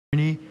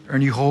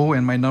Ernie Ho,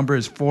 and my number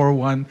is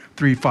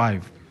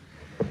 4135.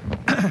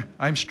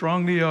 I'm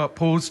strongly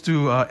opposed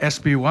to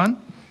SB1.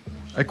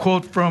 I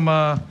quote from,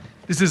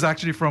 this is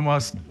actually from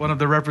one of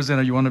the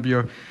representatives, one of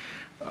your,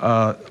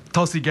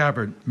 Tulsi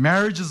Gabbard.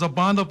 Marriage is a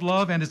bond of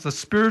love and it's a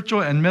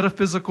spiritual and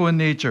metaphysical in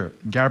nature,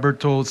 Gabbard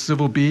told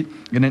Civil Beat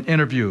in an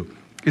interview.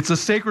 It's a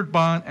sacred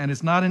bond and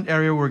it's not an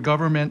area where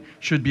government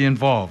should be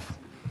involved.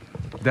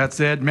 That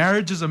said,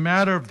 marriage is a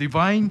matter of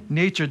divine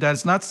nature that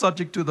is not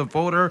subject to the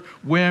voter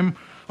whim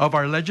of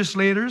our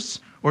legislators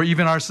or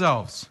even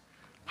ourselves.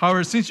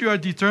 However, since you are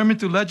determined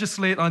to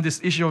legislate on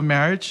this issue of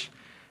marriage,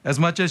 as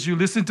much as you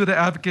listen to the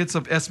advocates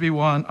of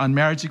SB1 on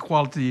marriage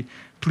equality,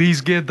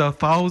 please give the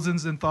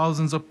thousands and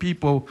thousands of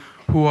people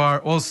who are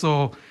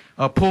also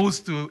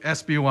opposed to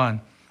SB1.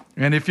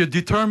 And if you're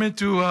determined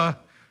to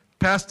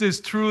pass this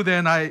through,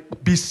 then I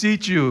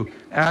beseech you,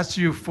 ask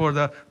you for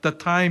the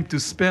time to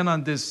spend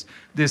on this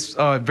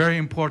very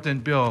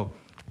important bill,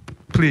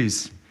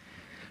 please.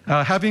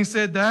 Having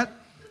said that,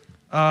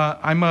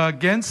 I'm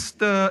against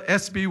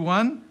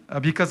SB1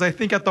 because I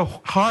think at the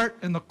heart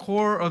and the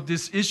core of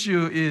this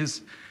issue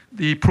is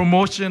the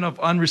promotion of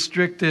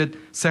unrestricted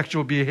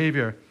sexual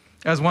behavior.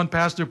 As one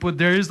pastor put,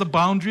 there is the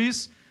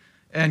boundaries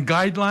and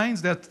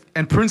guidelines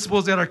and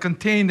principles that are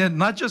contained in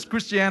not just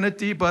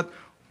Christianity, but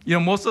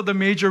most of the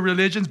major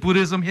religions,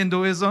 Buddhism,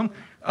 Hinduism,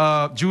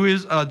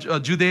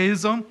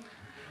 Judaism,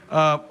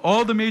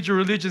 all the major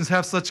religions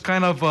have such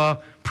kind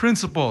of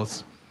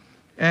principles.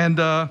 And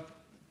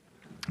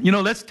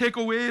let's take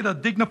away the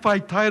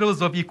dignified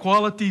titles of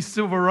equality,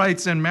 civil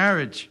rights, and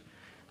marriage,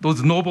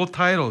 those noble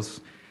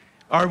titles.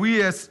 Are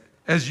we as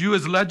you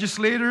as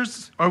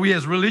legislators, are we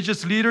as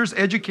religious leaders,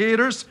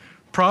 educators,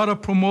 proud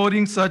of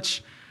promoting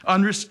such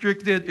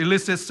unrestricted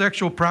illicit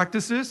sexual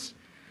practices?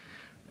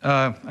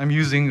 I'm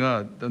using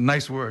the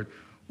nice word.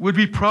 Would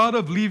be proud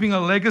of leaving a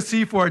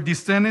legacy for our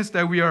descendants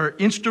that we were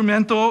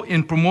instrumental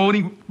in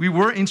promoting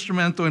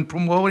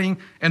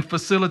and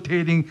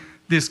facilitating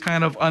this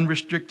kind of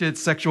unrestricted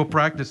sexual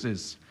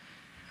practices?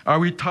 Are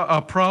we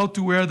proud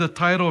to wear the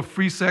title of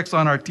free sex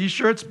on our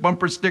t-shirts,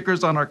 bumper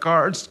stickers on our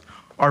cars,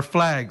 our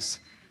flags?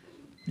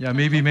 Yeah,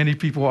 maybe many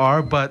people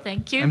are, but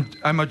thank you.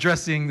 I'm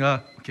addressing,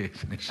 okay,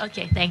 finish.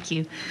 Okay, thank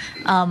you.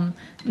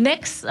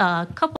 Next couple